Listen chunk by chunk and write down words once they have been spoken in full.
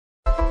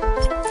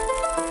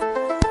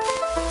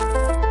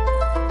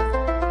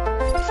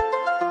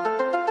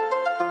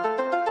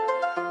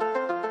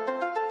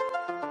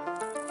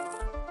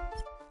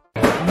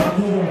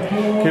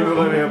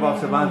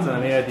Bants and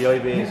I'm here at the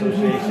IBA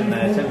Association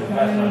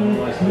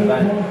Semi-Professional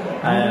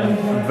event.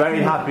 I'm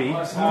very happy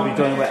to be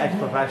joined with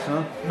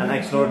ex-professional and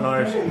ex-Northern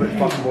Irish British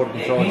Boxing Board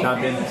Control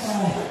champion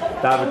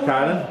Dafydd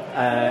Carlin.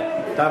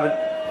 Dafydd,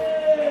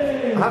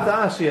 I have to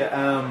ask you,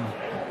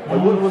 I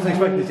wasn't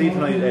expecting to see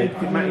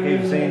tonight. Matty Kay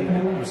was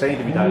saying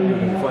to me that you were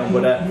going to be fine,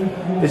 but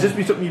is this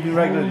be something you've been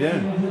regularly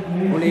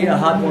doing? Only I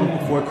had one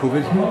before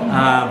COVID.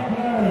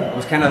 I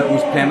was playing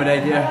with the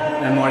idea,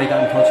 and then Marty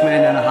got in touch with me,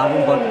 and then I had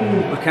one. But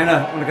when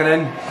I got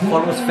in, I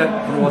thought I was fit,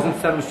 but I wasn't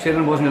fit. I was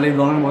training, wasn't really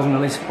running, wasn't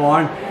really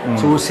sparring.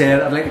 So I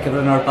said I'd like to give it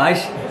another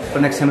bash,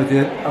 but next time I do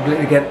it, I'd like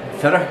to get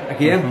fitter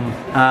again.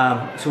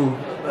 So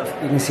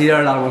you can see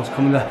there a lot of ones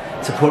coming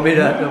to support me,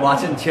 to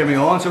watch it and cheer me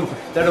on. So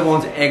they're the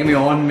ones egging me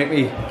on, make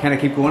me kind of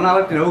keep going at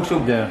it, you know. So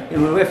you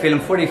know, the way I feel,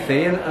 I'm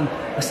 43 and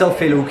I still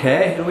feel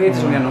okay. The way it's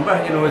only a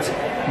number, you know, it's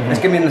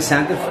giving me an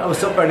incentive. I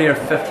was up near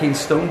 15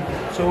 stone,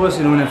 so it was,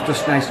 you know, and I've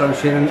just now started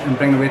training and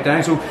bringing the weight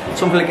down. So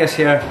something like this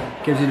here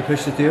gives you the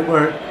push to do it.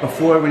 Where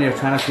before, when you're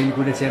trying to feel, you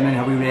go to the gym and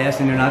have a rest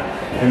and you're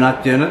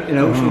not doing it, you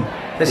know. So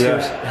this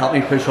here's helped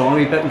me push on a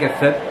wee bit and get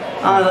fit.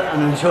 And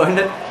I'm enjoying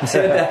it. I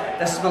said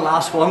this is my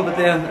last one, but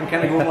then I'm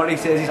kind of going what he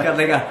says. He's got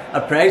like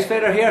a prize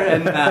fighter here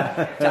in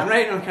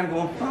January, and I'm kind of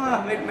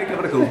going, make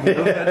it a go. You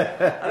know?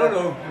 I don't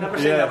know, never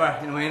say never.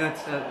 You know what I mean?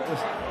 It's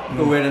just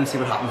go with it and see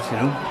what happens. You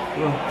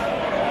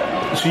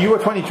know. So you were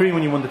 23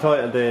 when you won the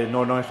title, the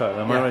Northern Irish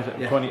title. Am I right?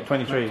 Yeah.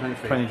 23.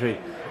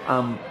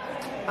 And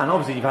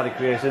obviously you've had a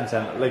career since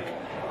then. Like,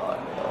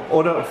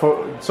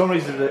 for some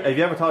reason, have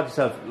you ever thought to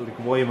yourself, like,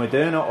 why am I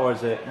doing it, or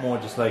is it more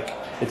just like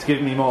it's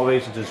giving me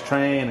motivation to just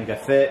train and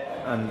get fit?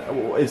 And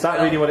is that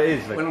really what it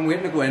is? Like, when I'm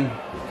waiting to go in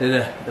to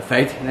the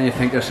fight, and then you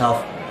think to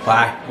yourself,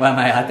 why am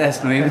I at this?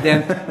 But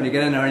then when you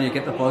get in there and you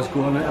get the buzz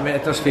going, I mean,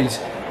 it just feels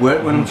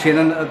weird. When I'm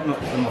training,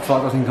 my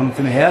thought doesn't come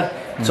to my head.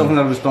 It's something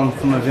that was done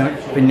from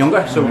being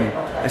younger, so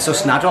it's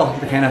just natural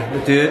to kind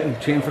of do it and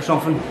train for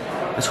something.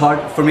 It's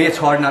hard for me. It's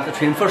hard not to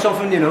train for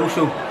something, you know.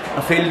 So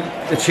I feel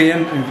to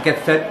train and to get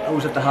fit, I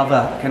always have to have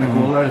that kind of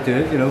goal there to do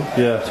it, you know.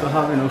 Yeah. So I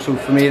have, you know. So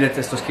for me, that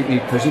just keep me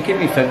pushing, keep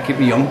me fit, keep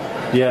me young.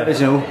 Yeah. But,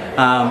 you know,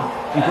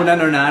 I'm going in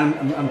there now.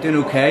 I'm doing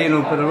okay, you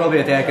know. But there will be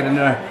a day I get in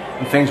there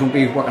and things won't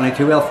be working out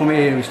too well for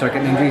me. We start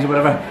getting injuries or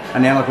whatever,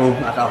 and then I'll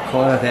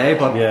call it a day.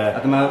 But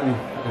at the minute,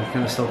 I'm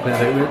kind of still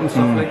playing out with it and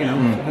stuff, like, you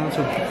know.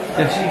 So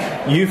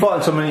yes. You fought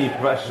in so many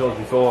professional shows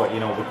before, you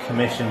know, with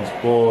commissions,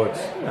 boards,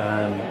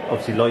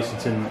 obviously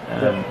licensing.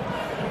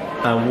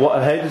 And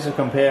how does it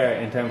compare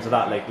in terms of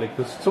that? Like,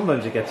 because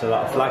sometimes it gets a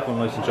lot of flack on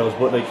licensed shows,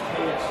 but like,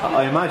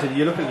 I imagine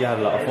you look like you had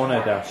a lot of fun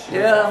out there.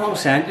 Yeah,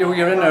 100%.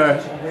 You're in a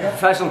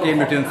professional game.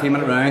 You're doing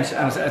 3-minute rounds,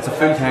 and it's a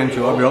full-time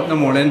job. You're up in the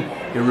morning,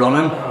 you're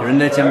running, you're in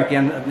the gym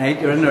again at night.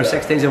 You're in there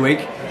 6 days a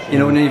week. You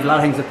know, and then you've a lot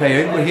of things to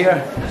pay out. But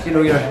here, you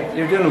know,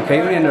 you're doing okay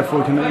when you're in there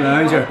 14-minute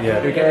rounds.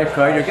 You're getting a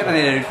crowd. You're getting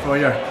it out for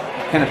your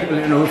kind of people,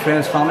 you know,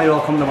 friends, family, all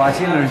come to watch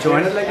you and they're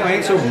enjoying it, like, I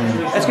mean, so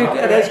it's good.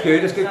 It is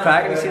good. It's good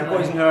crack, and you see the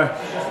boys in there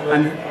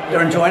and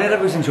they're enjoying it.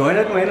 Everyone's enjoying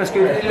it. I mean, it's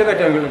good. Look at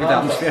the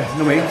atmosphere. You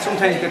know what I mean?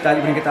 Sometimes you get that,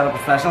 you can get that at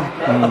professional.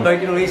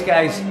 About, you know, these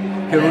guys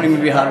who only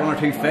maybe had 1 or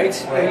 2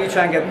 fights. You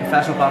try and get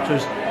professional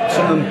boxers.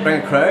 Some of them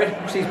bring a crowd.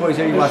 These boys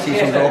here, you want to see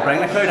some all bring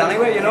a crowd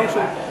anyway, you know. So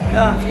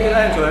yeah, it's good. I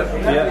enjoy it.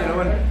 You know,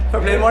 and for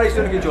playing Marty's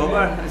doing a good job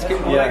there. And it's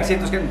getting, like I said,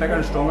 it's getting bigger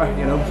and stronger.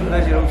 You know, so it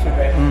is, you know. So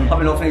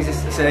probably enough things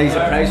to say he's a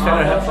prize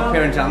fighter up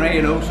here in January,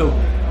 you know. So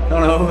I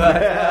don't know.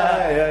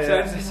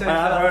 Sounds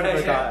I've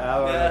heard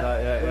about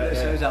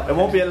that. It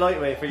won't be a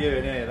lightweight for you,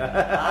 anyway. No,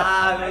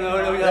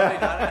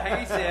 I think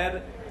he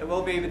said it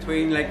will be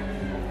between like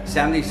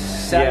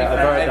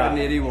 75 and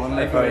 81,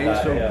 like, so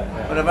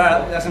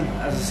whatever. Listen,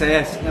 as I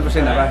say, it's never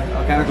say never.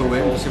 I'll kind of go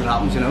away and see what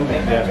happens, you know. So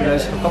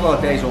there's a couple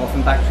of days off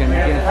and back training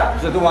again.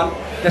 So I don't want,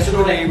 this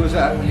really was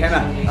a kind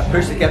of a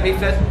push to get me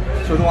fit.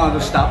 So I don't want to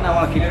just stop now. I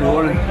want to keep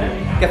growing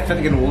and get fit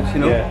to get old, you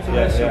know.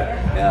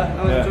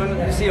 I'm enjoying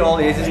it. You see all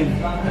the ages in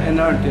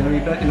there and doing a wee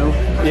bit, you know.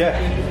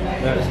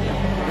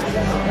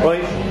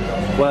 Right.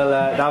 Well,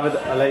 David,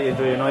 I'll let you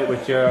enjoy your night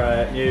with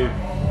your new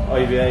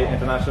IBA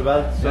international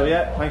belt. So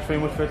yeah, thanks very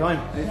much for your time.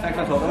 Thanks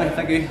for talking to me.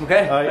 Thank you.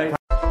 Okay.